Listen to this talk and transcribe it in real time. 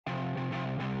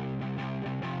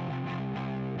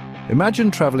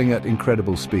Imagine traveling at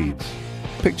incredible speeds.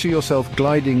 Picture yourself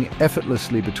gliding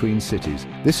effortlessly between cities.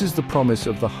 This is the promise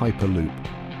of the Hyperloop.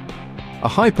 A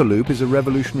Hyperloop is a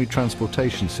revolutionary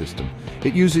transportation system.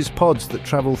 It uses pods that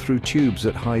travel through tubes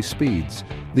at high speeds.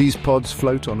 These pods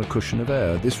float on a cushion of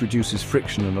air. This reduces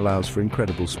friction and allows for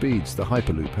incredible speeds. The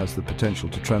Hyperloop has the potential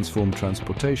to transform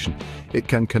transportation. It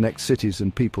can connect cities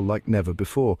and people like never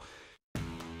before.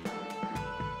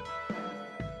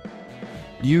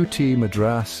 UT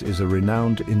Madras is a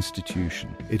renowned institution.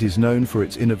 It is known for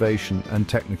its innovation and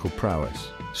technical prowess.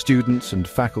 Students and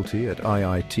faculty at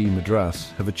IIT Madras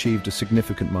have achieved a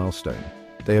significant milestone.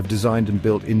 They have designed and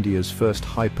built India's first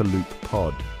Hyperloop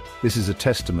pod. This is a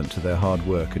testament to their hard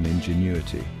work and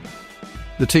ingenuity.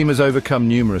 The team has overcome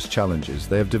numerous challenges.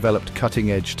 They have developed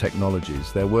cutting-edge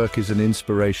technologies. Their work is an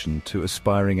inspiration to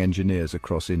aspiring engineers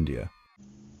across India.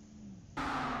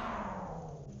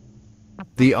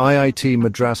 The IIT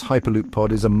Madras Hyperloop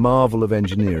pod is a marvel of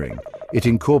engineering. It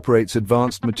incorporates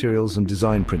advanced materials and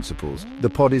design principles. The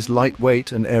pod is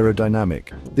lightweight and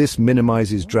aerodynamic. This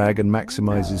minimizes drag and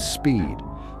maximizes speed.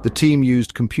 The team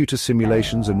used computer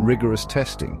simulations and rigorous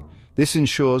testing. This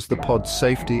ensures the pod's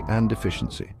safety and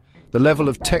efficiency. The level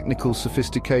of technical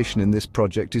sophistication in this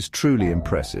project is truly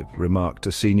impressive, remarked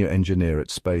a senior engineer at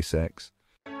SpaceX.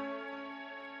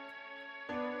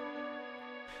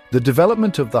 The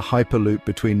development of the Hyperloop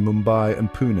between Mumbai and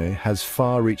Pune has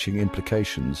far-reaching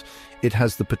implications. It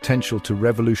has the potential to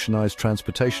revolutionize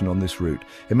transportation on this route.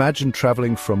 Imagine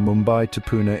traveling from Mumbai to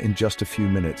Pune in just a few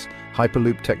minutes.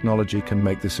 Hyperloop technology can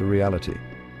make this a reality.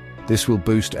 This will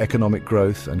boost economic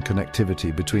growth and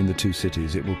connectivity between the two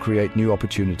cities. It will create new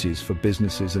opportunities for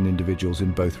businesses and individuals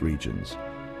in both regions.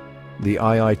 The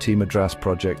IIT Madras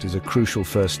project is a crucial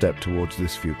first step towards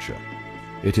this future.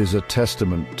 It is a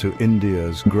testament to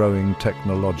India's growing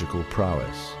technological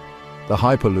prowess. The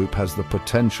Hyperloop has the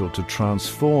potential to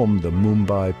transform the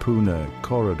Mumbai-Pune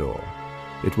corridor.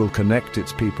 It will connect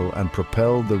its people and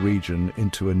propel the region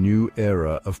into a new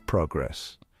era of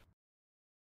progress.